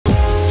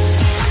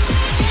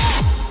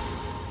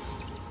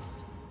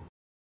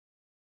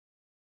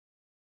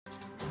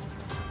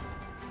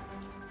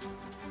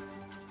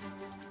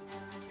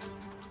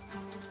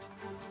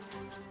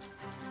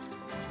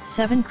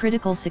7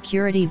 critical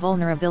security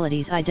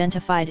vulnerabilities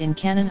identified in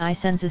Canon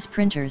i-Sensys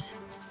printers,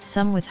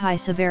 some with high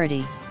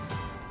severity.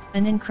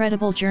 An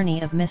incredible journey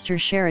of Mr.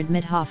 Sharad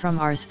Midha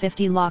from Rs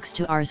 50 Lakhs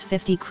to Rs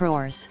 50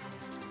 Crores.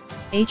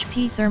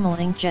 HP Thermal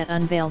Inkjet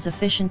unveils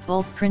efficient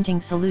bulk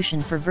printing solution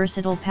for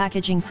versatile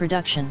packaging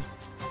production.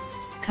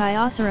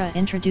 Kyocera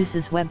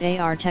introduces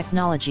WebAR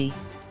technology.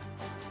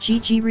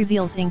 GG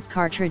reveals ink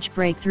cartridge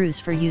breakthroughs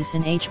for use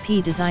in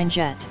HP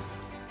DesignJet.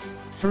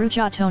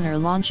 Faroudja toner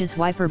launches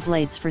wiper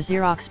blades for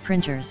Xerox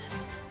printers.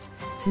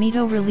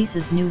 Mito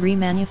releases new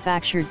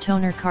remanufactured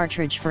toner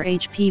cartridge for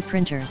HP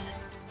printers.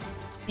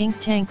 Ink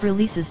Tank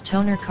releases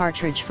toner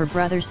cartridge for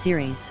Brother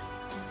series.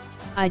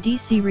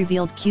 IDC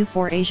revealed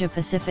Q4 Asia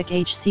Pacific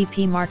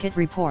HCP market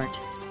report.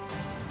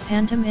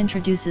 Pantum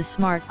introduces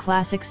Smart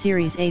Classic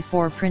Series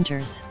A4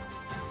 printers.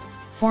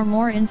 For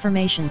more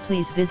information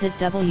please visit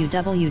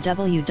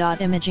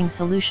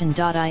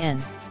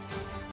www.imagingsolution.in.